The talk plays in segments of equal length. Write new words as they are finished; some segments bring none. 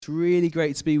It's really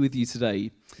great to be with you today.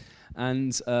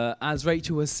 And as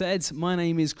Rachel has said, my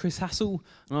name is Chris Hassell,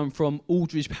 and I'm from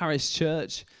Aldridge Parish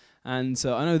Church. And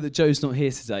I know that Joe's not here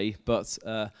today, but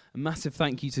a massive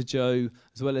thank you to Joe,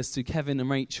 as well as to Kevin and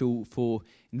Rachel for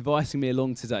inviting me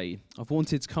along today. I've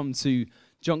wanted to come to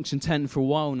Junction 10 for a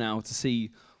while now to see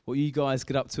what you guys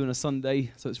get up to on a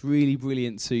Sunday, so it's really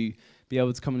brilliant to be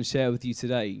able to come and share with you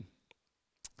today.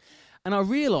 And I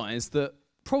realised that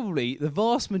probably the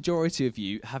vast majority of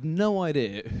you have no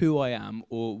idea who I am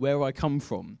or where I come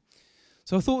from.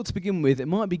 So I thought to begin with, it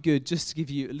might be good just to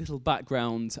give you a little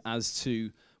background as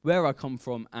to where I come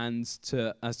from and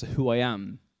as to who I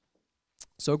am.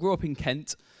 So I grew up in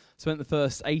Kent, spent the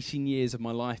first 18 years of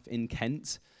my life in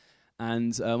Kent,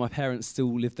 and my parents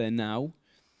still live there now.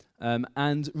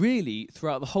 And really,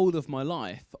 throughout the whole of my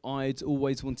life, I'd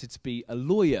always wanted to be a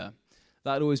lawyer.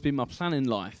 That had always been my plan in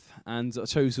life, and I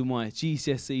chose all my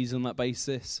GCSEs on that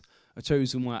basis. I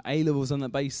chose all my A-levels on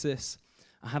that basis.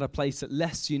 I had a place at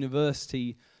Leicester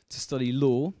University to study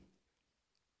law.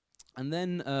 And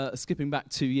then, skipping back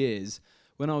 2 years,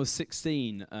 when I was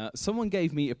 16, someone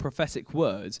gave me a prophetic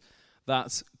word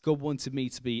that God wanted me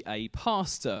to be a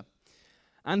pastor.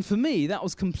 And for me, that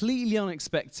was completely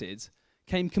unexpected,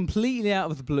 came completely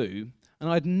out of the blue, and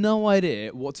I had no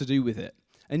idea what to do with it.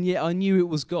 And yet I knew it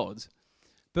was God.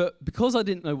 But because I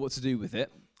didn't know what to do with it,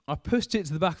 I pushed it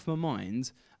to the back of my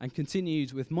mind and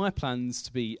continued with my plans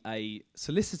to be a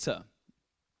solicitor.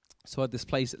 So I had this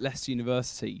place at Leicester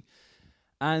University.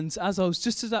 And as I was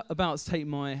just about to take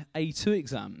my A2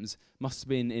 exams, must have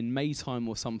been in May time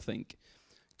or something,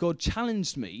 God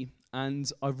challenged me,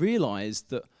 and I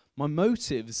realised that my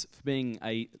motives for being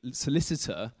a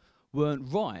solicitor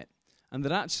weren't right, and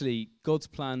that actually God's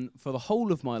plan for the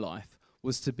whole of my life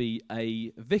was to be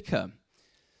a vicar.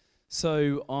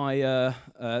 So I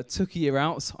took a year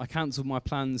out. I cancelled my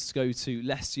plans to go to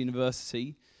Leicester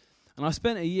University, and I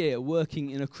spent a year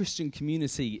working in a Christian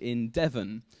community in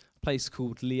Devon, a place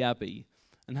called Lee Abbey,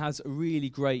 and had a really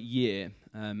great year,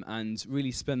 and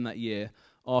really spent that year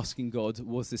asking God,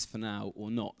 was this for now or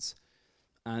not?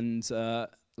 And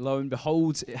lo and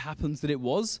behold, it happened that it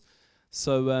was.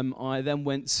 So I then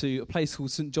went to a place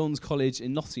called St John's College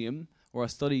in Nottingham, where I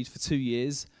studied for 2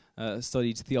 years,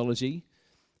 studied theology.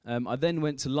 I then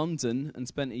went to London and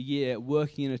spent a year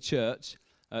working in a church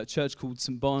called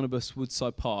St Barnabas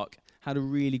Woodside Park. Had a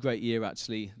really great year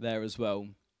actually there as well.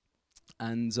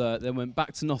 And then went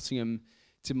back to Nottingham,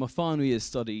 did my final year's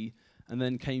study, and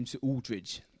then came to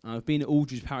Aldridge. I've been at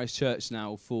Aldridge Parish Church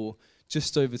now for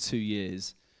just over 2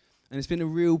 years. And it's been a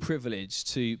real privilege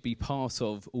to be part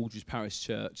of Aldridge Parish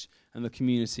Church and the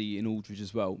community in Aldridge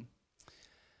as well.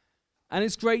 And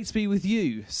it's great to be with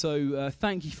you, so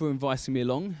thank you for inviting me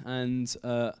along, and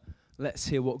let's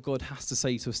hear what God has to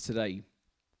say to us today.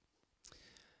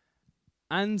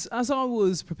 And as I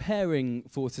was preparing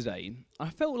for today, I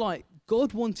felt like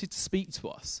God wanted to speak to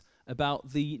us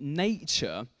about the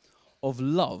nature of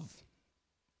love.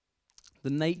 The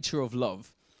nature of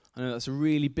love. I know that's a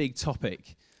really big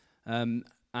topic, and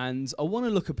I want to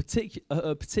look at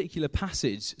a particular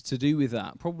passage to do with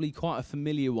that, probably quite a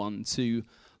familiar one to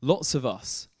lots of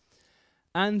us.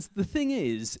 And the thing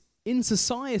is, in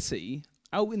society,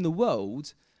 out in the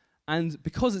world, and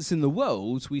because it's in the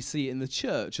world, we see it in the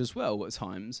church as well at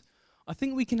times, I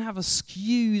think we can have a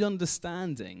skewed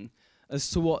understanding as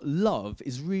to what love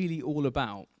is really all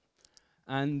about.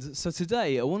 And so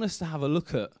today, I want us to have a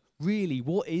look at really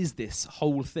what is this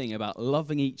whole thing about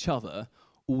loving each other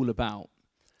all about.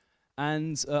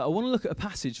 And I want to look at a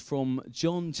passage from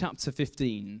John chapter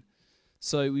 15.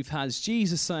 So we've had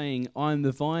Jesus saying, I am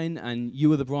the vine and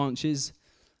you are the branches.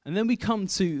 And then we come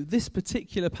to this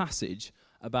particular passage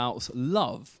about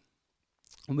love.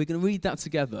 And we're going to read that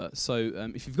together. So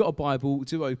if you've got a Bible,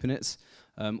 do open it.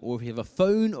 Or if you have a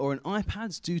phone or an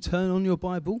iPad, do turn on your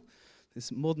Bible.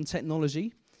 This modern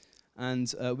technology.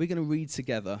 And we're going to read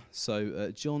together.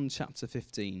 So John chapter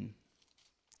 15,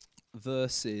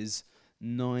 verses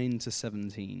 9 to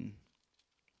 17.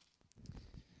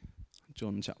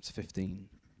 John chapter 15.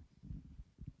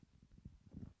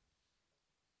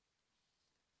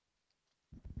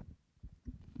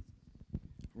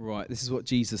 Right, this is what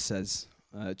Jesus says.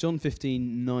 John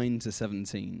 15, 9 to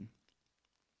 17.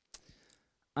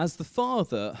 As the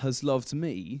Father has loved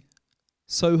me,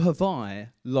 so have I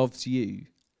loved you.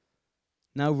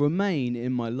 Now remain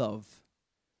in my love.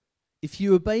 If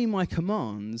you obey my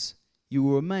commands, you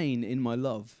will remain in my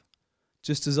love,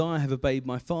 just as I have obeyed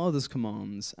my Father's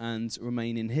commands and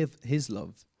remain in his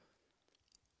love.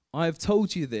 I have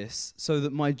told you this so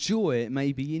that my joy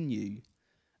may be in you,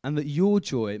 and that your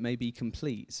joy may be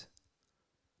complete.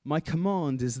 My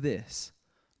command is this: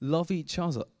 love each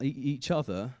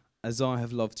other as I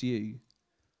have loved you.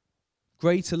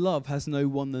 Greater love has no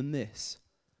one than this,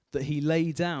 that he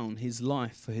lay down his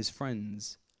life for his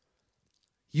friends.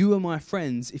 You are my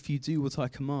friends if you do what I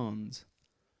command.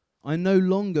 I no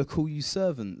longer call you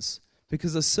servants,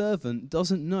 because a servant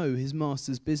doesn't know his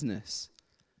master's business.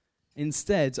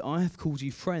 Instead, I have called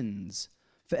you friends,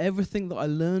 for everything that I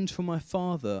learned from my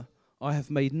Father I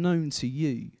have made known to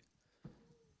you.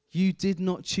 You did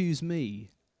not choose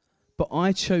me, but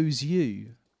I chose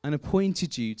you and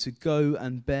appointed you to go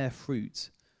and bear fruit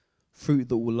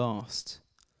that will last.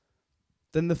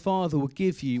 Then the Father will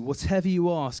give you whatever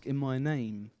you ask in my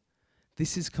name.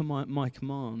 This is my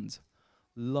command.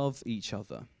 Love each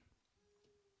other.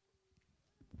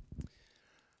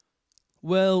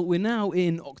 Well, we're now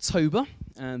in October,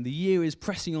 and the year is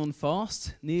pressing on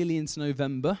fast, nearly into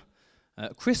November.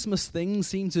 Christmas things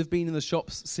seem to have been in the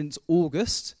shops since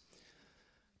August.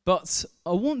 But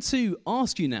I want to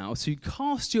ask you now to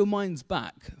cast your minds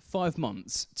back 5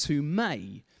 months to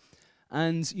May.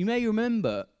 And you may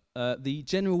remember the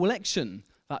general election,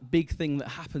 that big thing that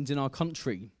happened in our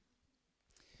country.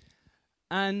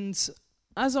 And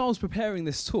as I was preparing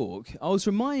this talk, I was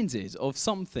reminded of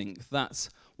something that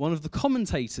one of the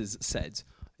commentators said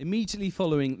immediately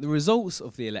following the results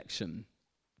of the election.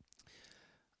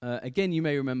 Again, you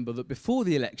may remember that before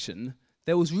the election,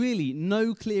 there was really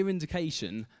no clear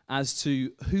indication as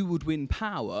to who would win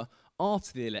power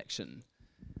after the election.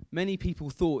 Many people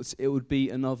thought it would be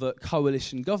another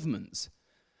coalition government.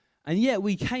 And yet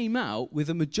we came out with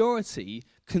a majority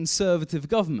Conservative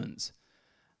government.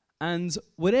 And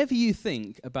whatever you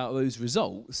think about those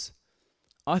results,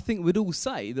 I think we'd all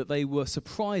say that they were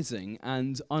surprising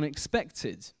and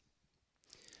unexpected.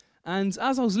 And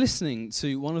as I was listening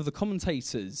to one of the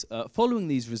commentators following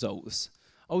these results,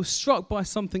 I was struck by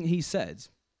something he said.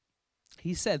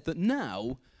 He said that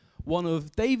now one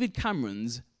of David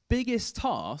Cameron's biggest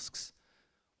tasks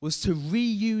was to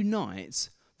reunite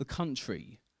the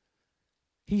country.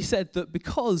 He said that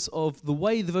because of the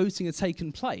way the voting had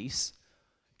taken place,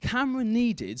 Cameron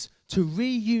needed to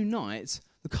reunite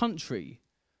the country.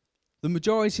 The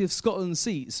majority of Scotland's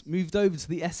seats moved over to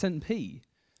the SNP.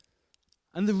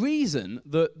 And the reason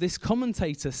that this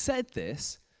commentator said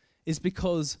this is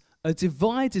because a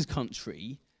divided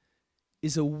country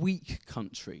is a weak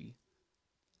country.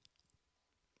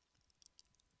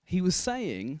 He was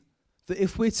saying that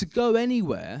if we're to go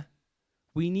anywhere,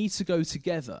 we need to go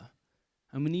together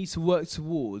and we need to work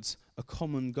towards a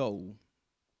common goal.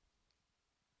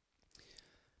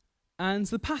 And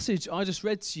the passage I just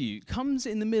read to you comes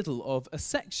in the middle of a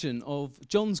section of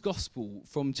John's Gospel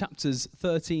from chapters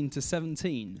 13 to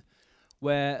 17,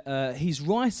 where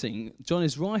John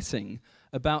is writing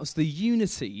about the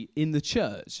unity in the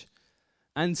church.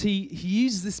 And he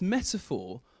uses this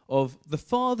metaphor of the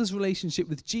Father's relationship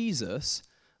with Jesus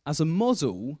as a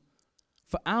model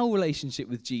for our relationship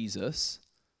with Jesus,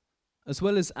 as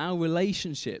well as our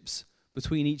relationships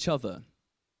between each other.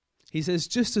 He says,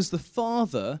 just as the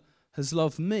Father has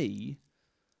loved me,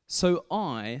 so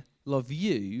I love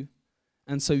you,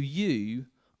 and so you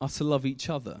are to love each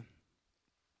other.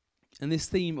 And this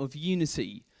theme of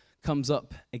unity comes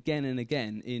up again and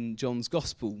again in John's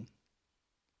Gospel.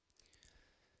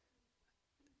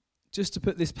 Just to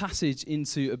put this passage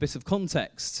into a bit of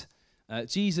context,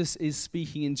 Jesus is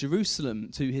speaking in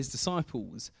Jerusalem to his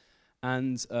disciples,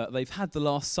 and they've had the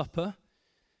Last Supper.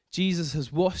 Jesus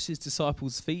has washed his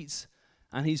disciples' feet,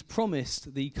 and he's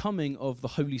promised the coming of the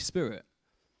Holy Spirit.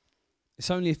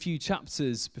 It's only a few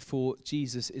chapters before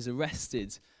Jesus is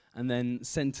arrested and then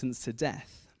sentenced to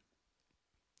death.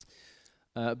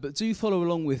 But do follow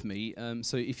along with me.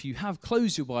 So if you have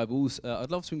closed your Bibles,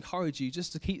 I'd love to encourage you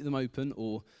just to keep them open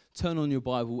or turn on your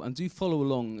Bible and do follow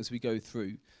along as we go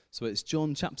through. So it's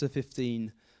John chapter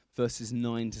 15, verses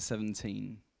 9 to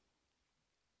 17.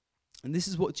 And this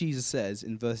is what Jesus says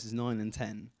in verses 9 and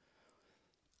 10.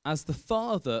 As the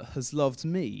Father has loved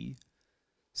me,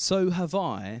 so have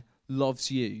I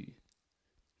loved you.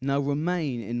 Now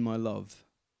remain in my love.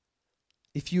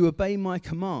 If you obey my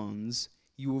commands,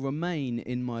 you will remain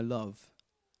in my love,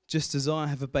 just as I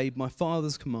have obeyed my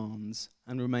Father's commands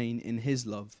and remain in his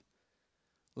love.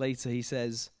 Later he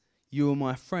says, you are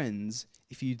my friends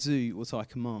if you do what I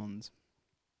command.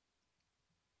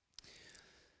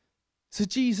 So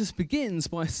Jesus begins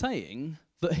by saying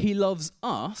that he loves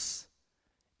us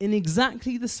in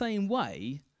exactly the same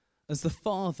way as the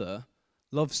Father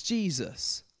loves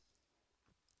Jesus.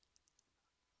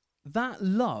 That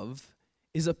love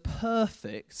is a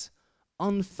perfect,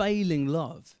 unfailing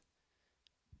love.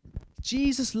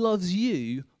 Jesus loves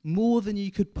you more than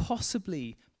you could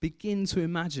possibly begin to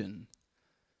imagine.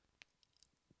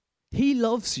 He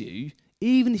loves you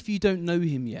even if you don't know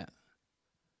him yet.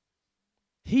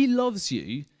 He loves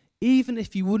you even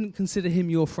if you wouldn't consider him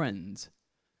your friend.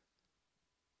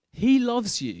 He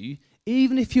loves you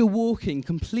even if you're walking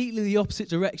completely the opposite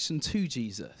direction to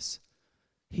Jesus.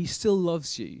 He still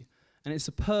loves you, and it's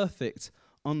a perfect,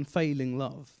 unfailing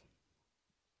love.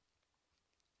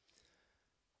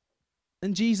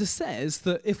 And Jesus says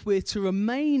that if we're to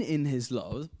remain in his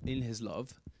love,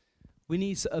 we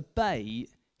need to obey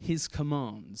his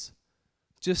commands,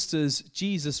 just as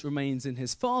Jesus remains in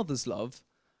his Father's love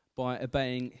by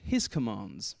obeying his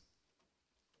commands.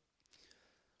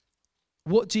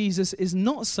 What Jesus is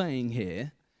not saying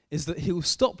here is that he'll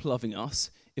stop loving us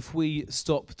if we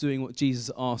stop doing what Jesus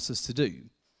asks us to do.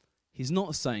 He's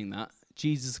not saying that.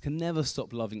 Jesus can never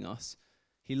stop loving us.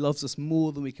 He loves us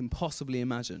more than we can possibly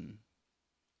imagine.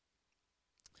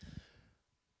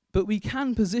 But we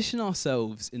can position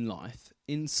ourselves in life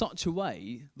in such a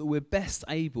way that we're best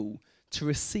able to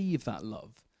receive that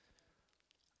love.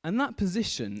 And that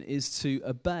position is to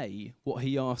obey what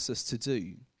he asks us to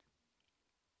do.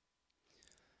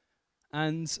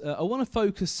 And I want to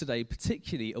focus today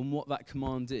particularly on what that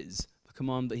command is, the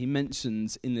command that he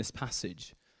mentions in this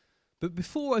passage. But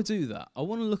before I do that, I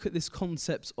want to look at this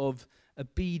concept of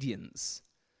obedience.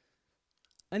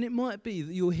 And it might be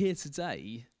that you're here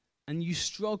today and you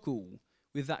struggle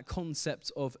with that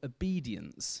concept of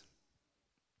obedience.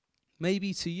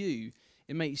 Maybe to you,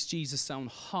 it makes Jesus sound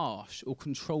harsh or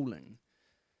controlling.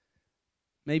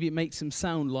 Maybe it makes him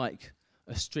sound like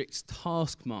a strict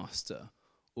taskmaster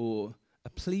or a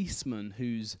policeman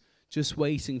who's just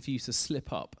waiting for you to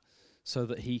slip up so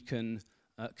that he can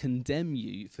condemn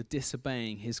you for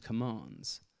disobeying his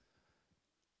commands.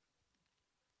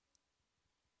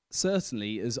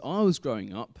 Certainly, as I was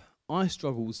growing up, I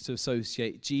struggled to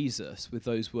associate Jesus with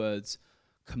those words,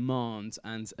 command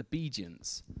and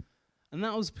obedience. And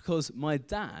that was because my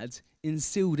dad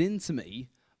instilled into me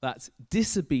that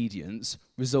disobedience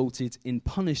resulted in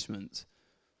punishment,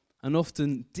 and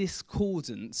often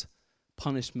discordant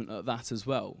punishment at that as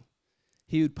well.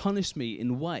 He would punish me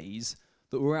in ways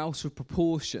that were out of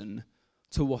proportion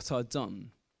to what I'd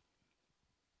done.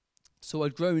 So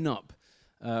I'd grown up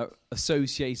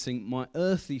associating my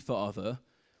earthly father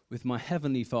with my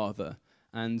heavenly Father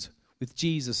and with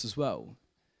Jesus as well.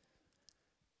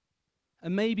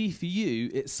 And maybe for you,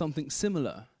 it's something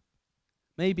similar.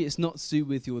 Maybe it's not to do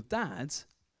with your dad,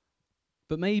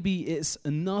 but maybe it's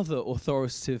another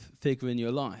authoritative figure in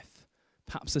your life,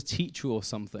 perhaps a teacher or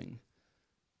something.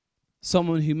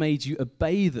 Someone who made you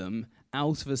obey them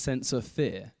out of a sense of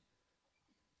fear.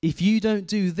 If you don't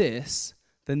do this,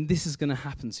 then this is going to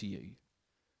happen to you.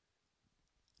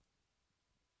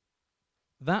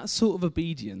 That sort of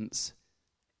obedience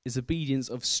is obedience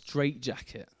of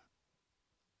straitjacket.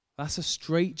 That's a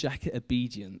straitjacket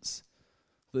obedience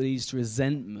that leads to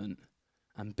resentment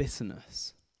and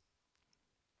bitterness.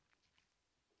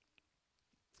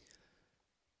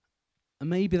 And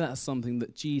maybe that's something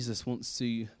that Jesus wants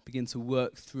to begin to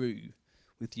work through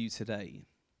with you today.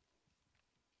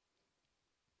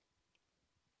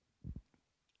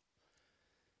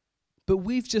 But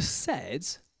we've just said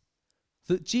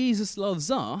that Jesus loves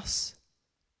us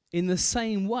in the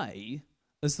same way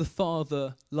as the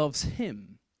Father loves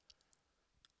him.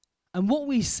 And what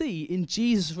we see in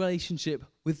Jesus' relationship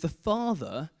with the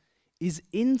Father is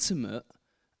intimate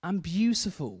and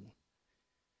beautiful.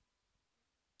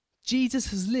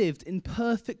 Jesus has lived in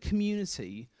perfect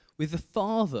community with the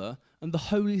Father and the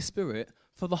Holy Spirit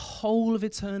for the whole of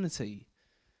eternity.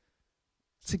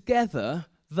 Together,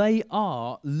 they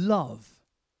are love.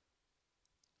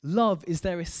 Love is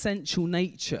their essential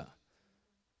nature.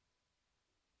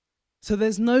 So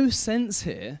there's no sense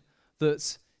here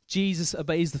that Jesus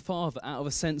obeys the Father out of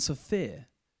a sense of fear.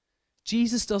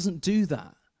 Jesus doesn't do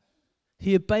that.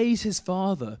 He obeys his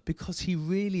Father because he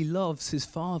really loves his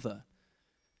Father.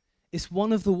 It's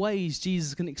one of the ways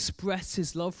Jesus can express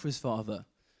his love for his Father.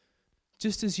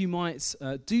 Just as you might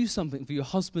do something for your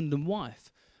husband and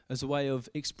wife as a way of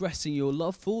expressing your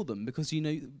love for them because you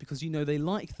know they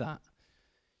like that.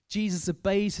 Jesus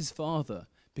obeys his Father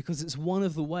because it's one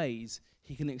of the ways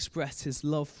he can express his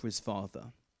love for his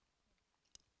Father.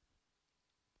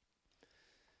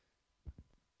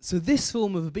 So this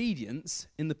form of obedience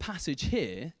in the passage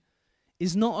here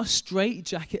is not a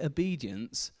straitjacket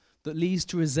obedience that leads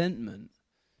to resentment.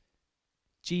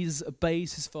 Jesus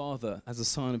obeys his Father as a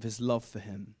sign of his love for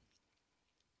him.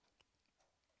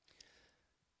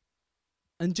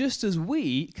 And just as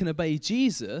we can obey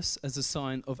Jesus as a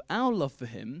sign of our love for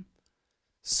him,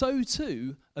 so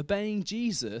too, obeying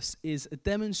Jesus is a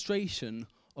demonstration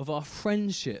of our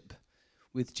friendship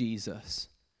with Jesus.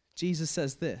 Jesus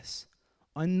says this,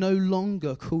 I no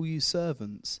longer call you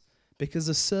servants, because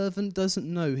a servant doesn't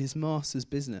know his master's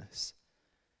business.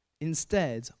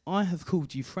 Instead, I have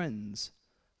called you friends,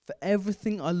 for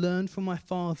everything I learned from my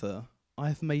Father, I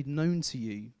have made known to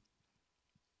you.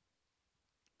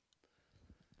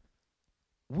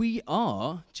 We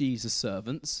are Jesus'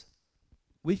 servants.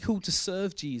 We're called to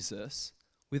serve Jesus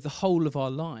with the whole of our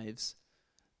lives.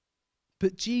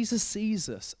 But Jesus sees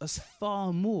us as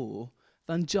far more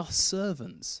than just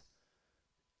servants.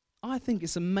 I think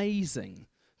it's amazing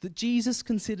that Jesus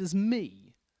considers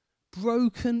me,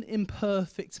 broken,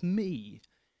 imperfect me.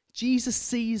 Jesus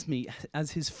sees me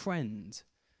as his friend.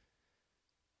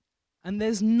 And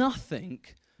there's nothing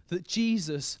that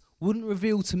Jesus wouldn't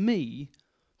reveal to me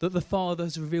that the Father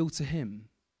has revealed to him.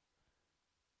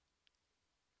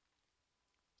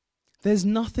 There's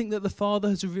nothing that the Father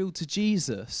has revealed to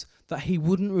Jesus that he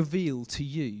wouldn't reveal to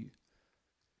you.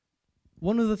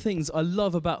 One of the things I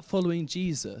love about following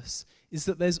Jesus is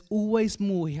that there's always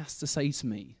more he has to say to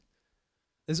me.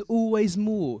 There's always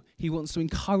more he wants to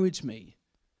encourage me,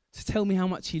 to tell me how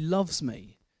much he loves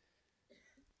me.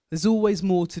 There's always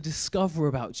more to discover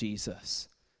about Jesus.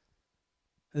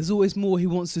 There's always more he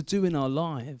wants to do in our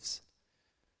lives.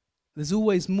 There's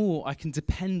always more I can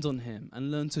depend on him and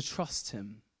learn to trust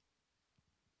him.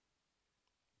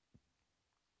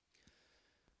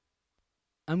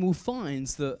 And we'll find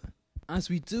that as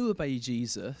we do obey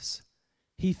Jesus,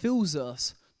 he fills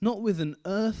us not with an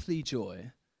earthly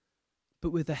joy,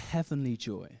 but with a heavenly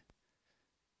joy.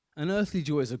 And earthly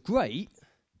joys are great.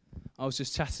 I was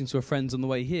just chatting to a friend on the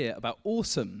way here about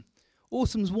autumn.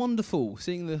 Autumn's wonderful,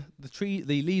 seeing the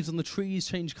leaves on the trees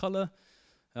change colour.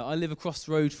 I live across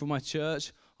the road from my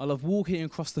church. I love walking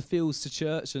across the fields to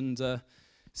church and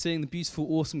seeing the beautiful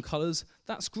autumn colours.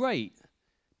 That's great.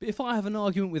 But if I have an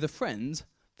argument with a friend,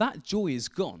 that joy is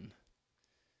gone.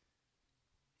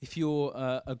 If you're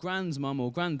a grandmum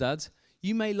or granddad,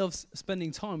 you may love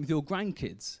spending time with your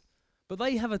grandkids, but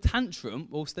they have a tantrum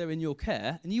whilst they're in your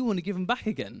care and you want to give them back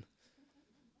again.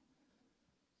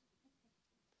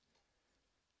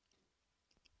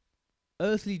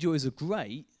 Earthly joys are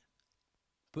great,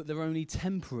 but they're only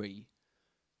temporary.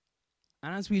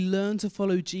 And as we learn to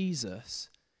follow Jesus,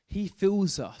 he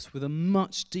fills us with a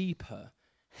much deeper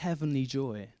heavenly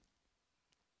joy.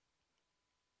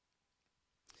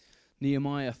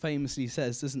 Nehemiah famously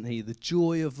says, doesn't he, the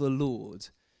joy of the Lord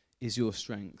is your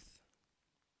strength.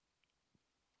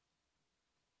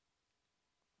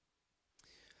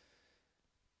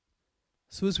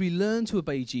 So as we learn to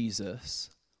obey Jesus,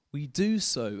 we do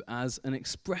so as an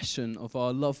expression of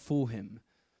our love for him.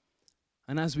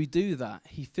 And as we do that,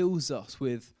 he fills us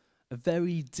with a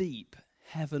very deep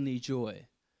heavenly joy.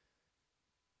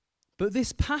 But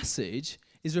this passage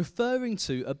is referring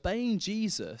to obeying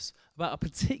Jesus about a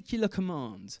particular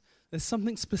command. There's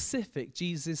something specific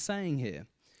Jesus is saying here.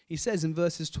 He says in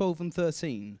verses 12 and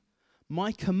 13,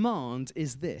 my command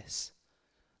is this,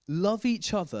 love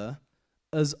each other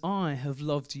as I have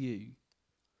loved you.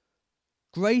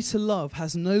 Greater love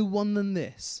has no one than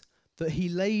this, that he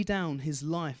lay down his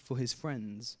life for his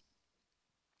friends.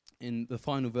 In the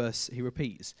final verse, he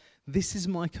repeats, this is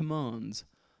my command,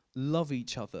 love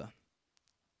each other.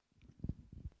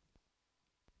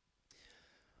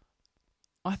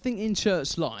 I think in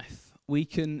church life, we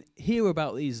can hear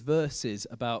about these verses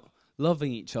about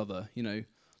loving each other. You know,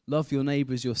 love your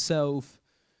neighbour as yourself,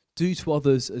 do to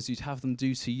others as you'd have them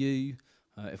do to you.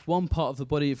 If one part of the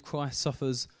body of Christ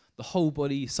suffers, the whole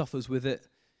body suffers with it.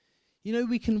 You know,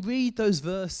 we can read those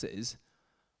verses,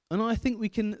 and I think we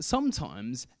can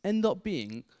sometimes end up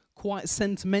being quite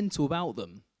sentimental about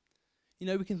them. You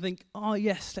know, we can think, oh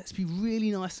yes, let's be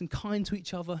really nice and kind to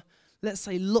each other. Let's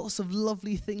say lots of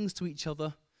lovely things to each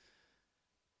other.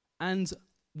 And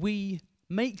we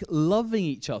make loving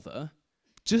each other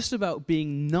just about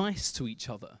being nice to each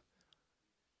other.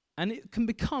 And it can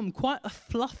become quite a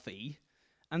fluffy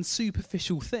and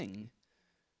superficial thing.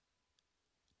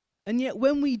 And yet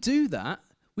when we do that,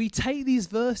 we take these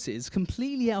verses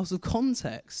completely out of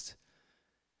context.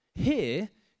 Here,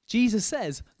 Jesus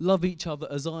says, love each other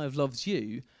as I have loved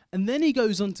you. And then he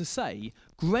goes on to say,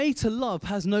 greater love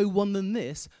has no one than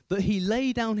this, that he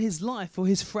lay down his life for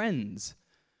his friends.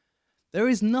 There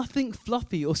is nothing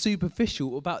fluffy or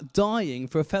superficial about dying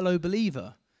for a fellow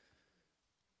believer.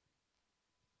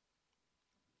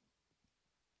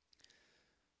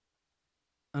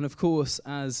 And of course,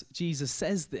 as Jesus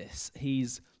says this,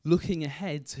 he's looking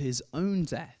ahead to his own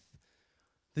death,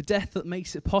 the death that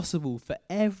makes it possible for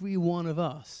every one of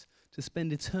us to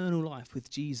spend eternal life with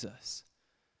Jesus.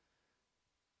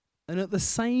 And at the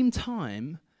same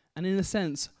time, and in a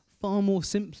sense, far more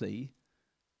simply,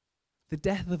 the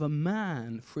death of a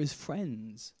man for his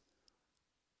friends.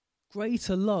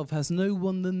 Greater love has no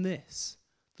one than this,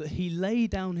 that he lay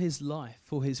down his life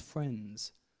for his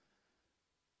friends.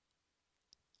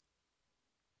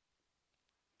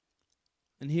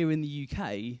 And here in the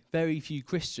UK, very few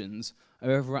Christians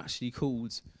are ever actually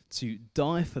called to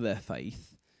die for their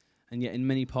faith, and yet in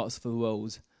many parts of the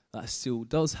world that still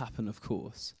does happen, of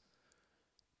course.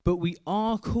 But we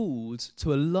are called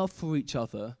to a love for each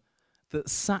other that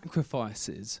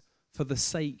sacrifices for the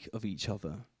sake of each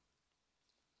other.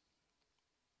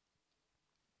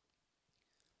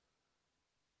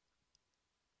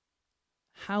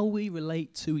 How we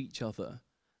relate to each other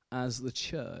as the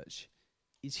church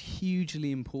is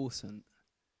hugely important.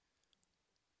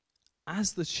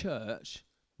 As the church,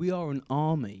 we are an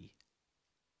army.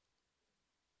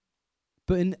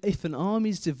 But if an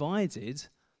army is divided,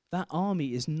 that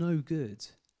army is no good.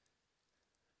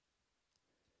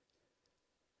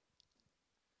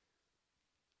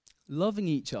 Loving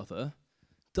each other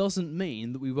doesn't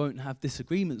mean that we won't have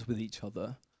disagreements with each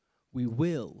other. We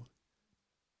will.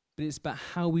 But it's about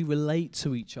how we relate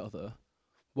to each other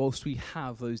whilst we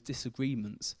have those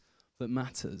disagreements that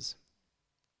matters.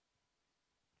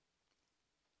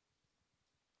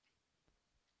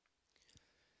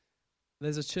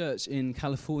 There's a church in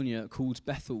California called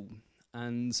Bethel,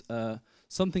 and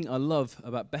something I love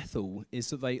about Bethel is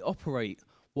that they operate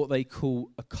what they call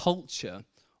a culture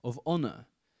of honour.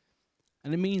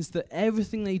 And it means that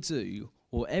everything they do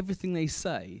or everything they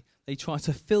say, they try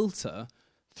to filter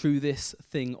through this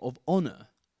thing of honour.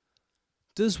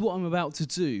 Does what I'm about to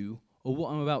do or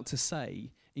what I'm about to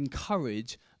say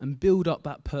encourage and build up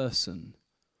that person?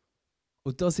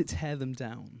 Or does it tear them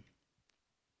down?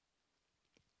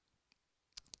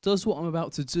 Does what I'm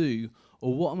about to do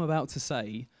or what I'm about to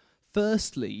say,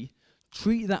 firstly,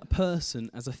 treat that person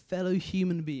as a fellow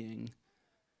human being,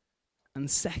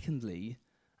 and secondly,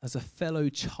 as a fellow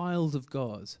child of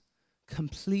God,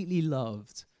 completely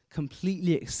loved,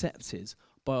 completely accepted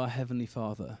by our Heavenly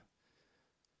Father?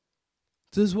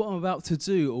 Does what I'm about to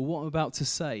do or what I'm about to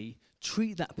say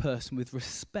treat that person with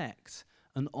respect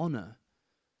and honour?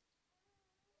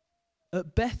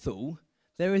 At Bethel,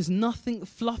 there is nothing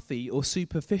fluffy or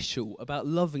superficial about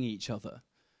loving each other.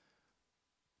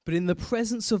 But in the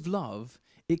presence of love,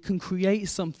 it can create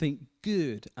something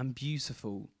good and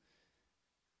beautiful.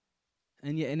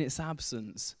 And yet in its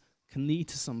absence, can lead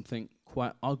to something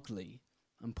quite ugly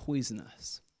and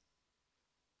poisonous.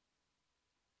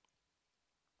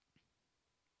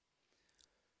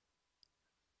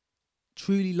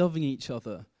 Truly loving each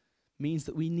other means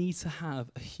that we need to have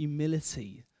a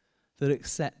humility that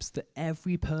accepts that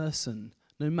every person,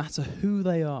 no matter who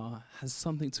they are, has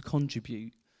something to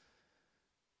contribute.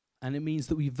 And it means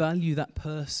that we value that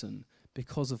person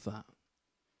because of that.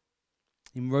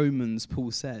 In Romans,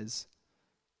 Paul says,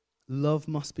 love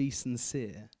must be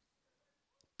sincere.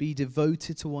 Be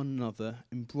devoted to one another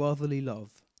in brotherly love.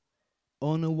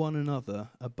 Honour one another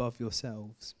above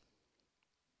yourselves.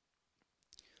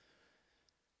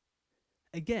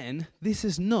 Again, this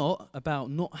is not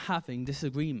about not having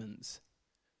disagreements,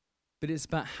 but it's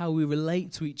about how we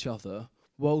relate to each other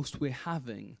whilst we're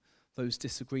having those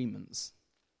disagreements.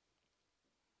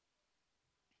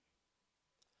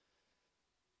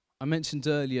 I mentioned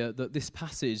earlier that this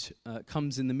passage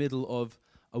comes in the middle of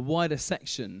a wider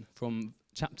section from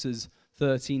chapters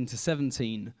 13 to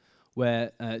 17,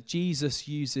 where Jesus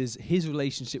uses his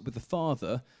relationship with the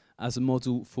Father as a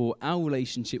model for our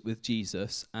relationship with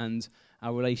Jesus and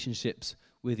our relationships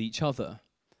with each other.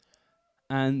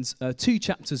 And 2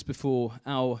 chapters before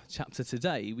our chapter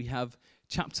today, we have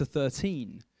chapter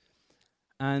 13.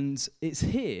 And it's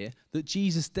here that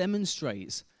Jesus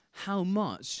demonstrates how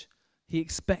much he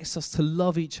expects us to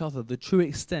love each other, the true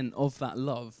extent of that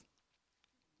love.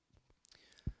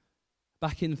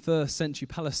 Back in first century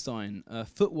Palestine,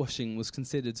 foot washing was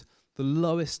considered the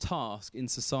lowest task in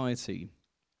society.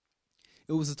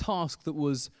 It was a task that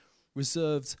was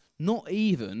reserved not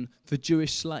even for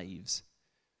Jewish slaves.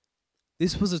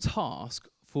 This was a task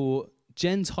for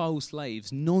Gentile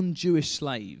slaves, non-Jewish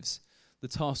slaves, the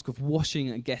task of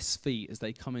washing a guest's feet as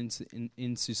they come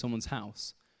into someone's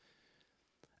house.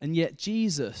 And yet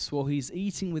Jesus, while he's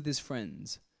eating with his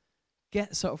friends,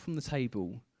 gets up from the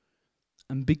table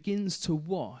and begins to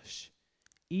wash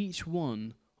each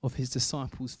one of his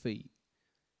disciples' feet.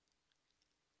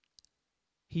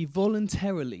 He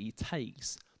voluntarily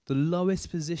takes the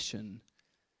lowest position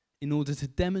in order to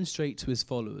demonstrate to his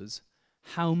followers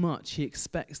how much he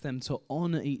expects them to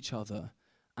honour each other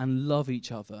and love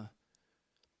each other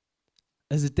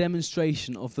as a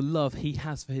demonstration of the love he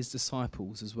has for his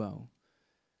disciples as well.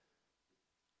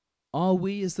 Are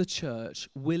we as the church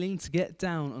willing to get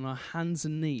down on our hands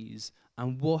and knees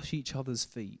and wash each other's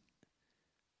feet?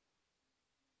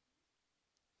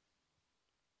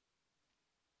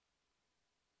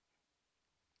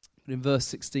 But in verse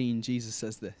 16, Jesus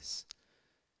says this: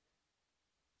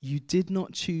 "You did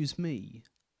not choose me,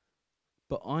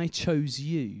 but I chose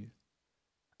you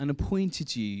and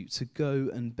appointed you to go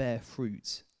and bear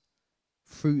fruit,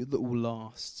 fruit that will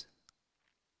last."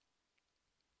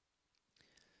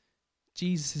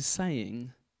 Jesus is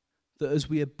saying that as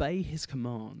we obey his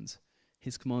command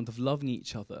of loving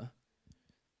each other,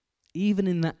 even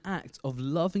in the act of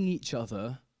loving each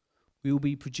other, we will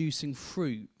be producing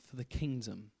fruit for the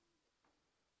kingdom.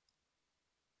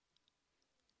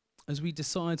 As we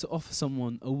decide to offer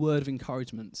someone a word of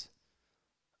encouragement,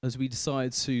 as we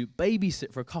decide to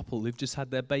babysit for a couple who've just had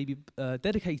their baby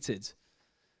dedicated,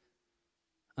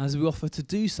 as we offer to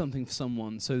do something for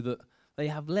someone so that they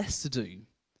have less to do,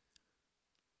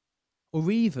 or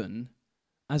even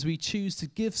as we choose to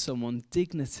give someone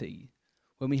dignity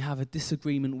when we have a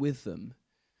disagreement with them,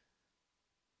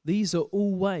 these are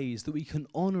all ways that we can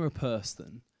honour a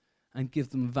person and give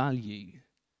them value.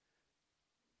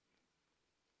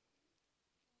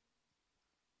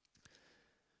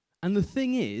 And the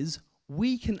thing is,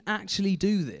 we can actually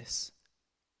do this.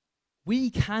 We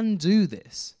can do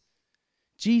this.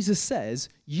 Jesus says,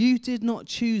 "You did not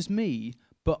choose me,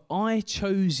 but I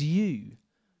chose you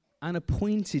and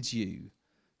appointed you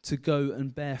to go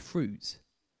and bear fruit."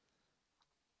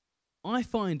 I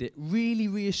find it really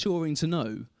reassuring to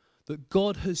know that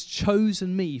God has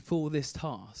chosen me for this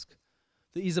task,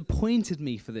 that he's appointed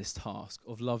me for this task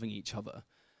of loving each other,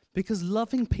 because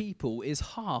loving people is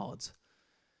hard.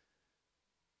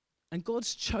 And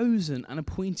God's chosen and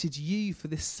appointed you for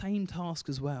this same task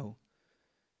as well.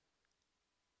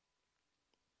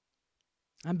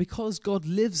 And because God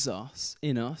lives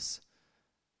in us,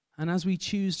 and as we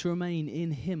choose to remain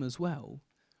in him as well,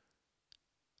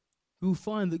 we will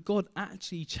find that God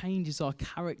actually changes our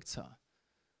character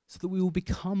so that we will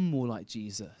become more like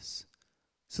Jesus,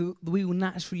 so that we will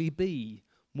naturally be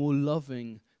more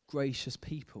loving, gracious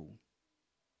people.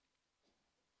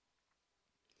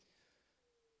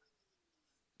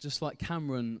 Just like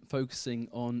Cameron focusing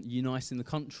on uniting the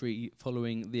country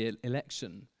following the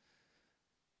election,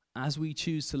 as we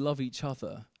choose to love each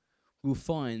other, we'll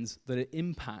find that it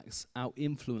impacts our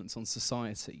influence on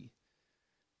society.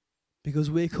 Because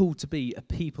we're called to be a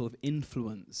people of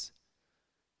influence,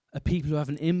 a people who have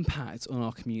an impact on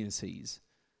our communities,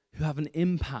 who have an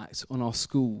impact on our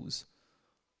schools,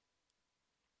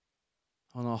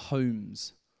 on our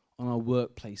homes, on our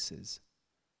workplaces.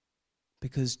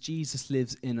 Because Jesus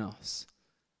lives in us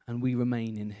and we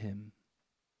remain in him.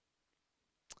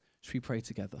 Should we pray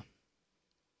together?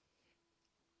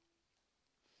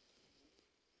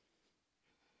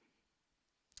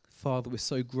 Father, we're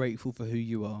so grateful for who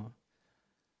you are.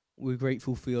 We're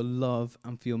grateful for your love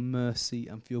and for your mercy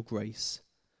and for your grace.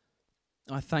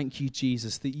 I thank you,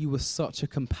 Jesus, that you were such a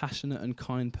compassionate and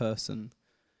kind person,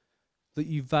 that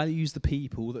you valued the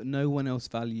people that no one else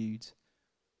valued,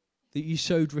 that you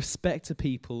showed respect to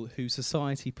people who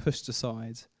society pushed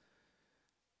aside.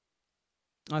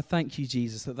 I thank you,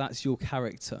 Jesus, that that's your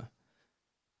character.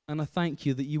 And I thank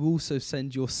you that you also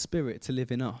send your Spirit to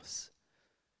live in us.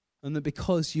 And that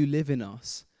because you live in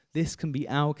us, this can be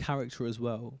our character as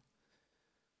well.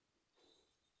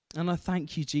 And I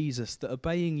thank you, Jesus, that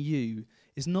obeying you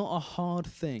is not a hard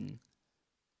thing.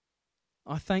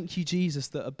 I thank you, Jesus,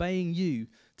 that obeying you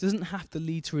doesn't have to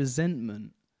lead to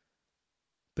resentment,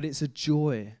 but it's a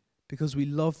joy because we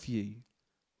love you.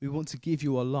 We want to give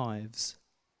you our lives.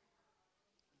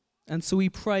 And so we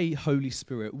pray, Holy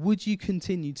Spirit, would you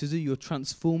continue to do your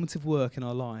transformative work in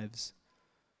our lives?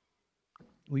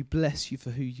 We bless you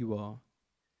for who you are.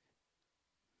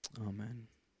 Amen.